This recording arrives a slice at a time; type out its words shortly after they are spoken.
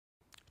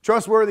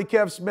Trustworthy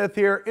Kev Smith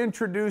here,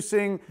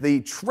 introducing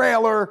the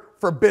trailer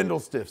for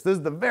Bindlestiffs. This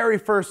is the very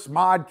first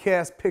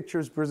Smodcast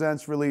Pictures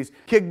Presents release.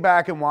 Kick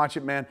back and watch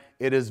it, man.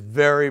 It is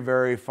very,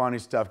 very funny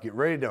stuff. Get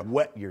ready to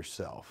wet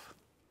yourself.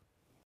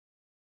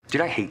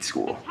 Dude, I hate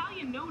school.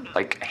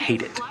 Like,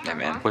 hate it. Yeah,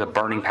 man. With a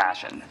burning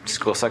passion.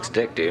 School sucks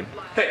dick, dude.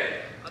 Hey,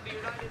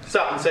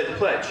 stop and say the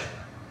pledge.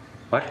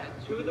 What?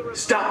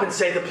 Stop and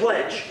say the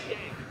pledge.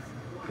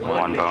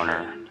 One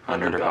boner.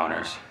 100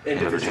 boners.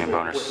 Liberty and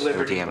boners.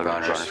 Liberty and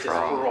boners for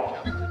all.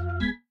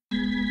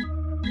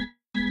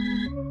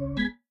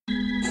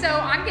 So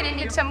I'm gonna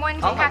need someone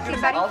to pass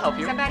these out. I'll help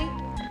you. Somebody?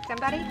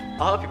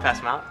 I'll help you pass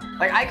them out.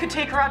 Like, I could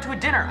take her out to a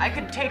dinner. I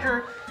could take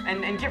her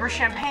and give her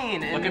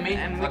champagne. And, Look at me.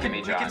 And look at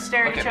me, John. We could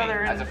stare look at each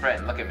other. As a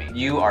friend, look at me.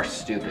 You are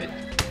stupid.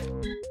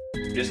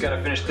 Just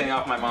gotta finish cleaning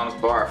off my mom's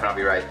barf and I'll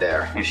be right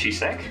there. Is she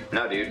sick?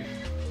 No, dude.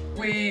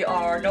 We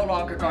are no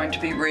longer going to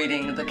be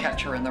reading The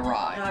Catcher in the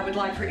Rye. I would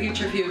like for each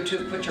of you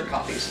to put your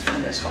copies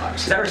in this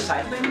box. Is that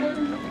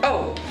recycling?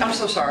 Oh, I'm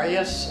so sorry.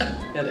 Yes,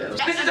 it is.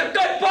 This is a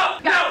good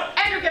book! No!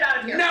 Andrew, get out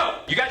of here! No!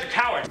 You guys are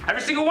cowards!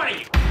 Every single one of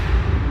you!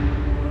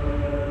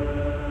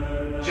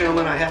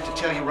 Gentlemen, I have to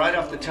tell you right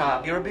off the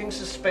top, you're being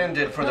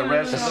suspended for the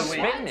rest of the week.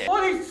 Suspended?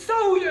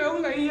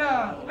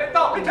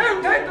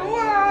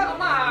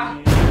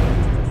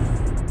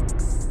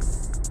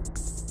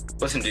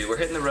 Listen, dude, we're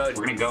hitting the road.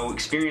 We're gonna go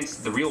experience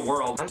the real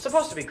world. I'm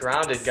supposed to be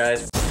grounded,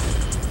 guys.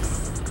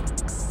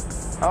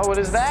 Oh, what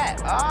is that?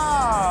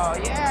 Oh,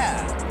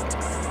 yeah.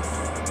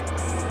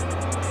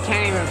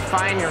 Can't even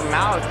find your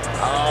mouth.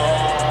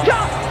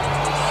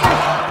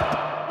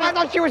 I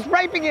thought she was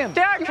raping him.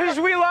 Dad, because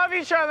we love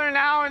each other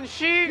now, and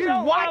she... You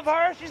don't love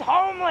her. She's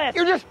homeless.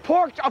 You just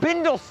porked a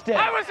Bindlestiff.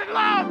 I was in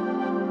love.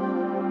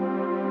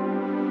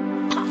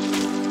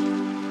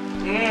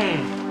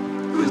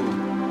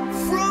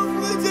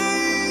 From the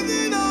day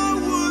that I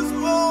was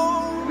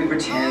born. We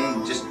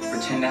pretend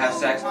to have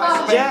sex.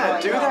 Yeah,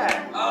 do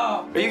that.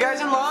 Are you guys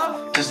in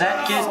love? Does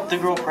that get the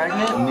girl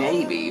pregnant?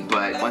 Maybe,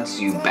 but once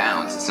you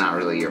bounce, it's not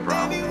really your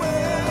problem.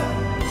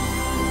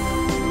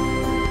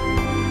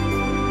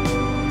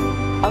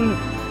 I'm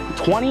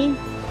 20,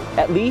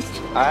 at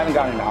least. I haven't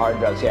gotten into hard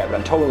drugs yet, but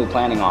I'm totally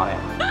planning on it.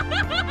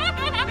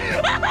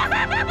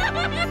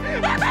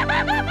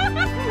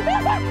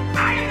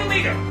 I am the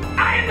leader!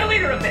 I am the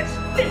leader of this!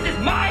 This is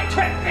my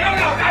trip!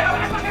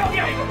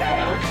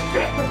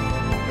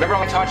 Remember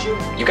how I taught you?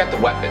 You got the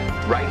weapon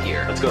right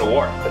here. Let's go to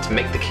war. Let's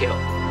make the kill.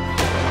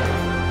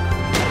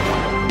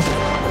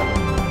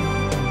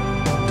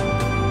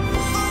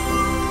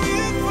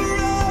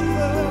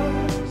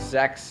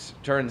 Sex,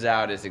 turns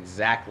out, is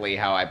exactly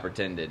how I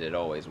pretended it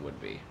always would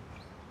be.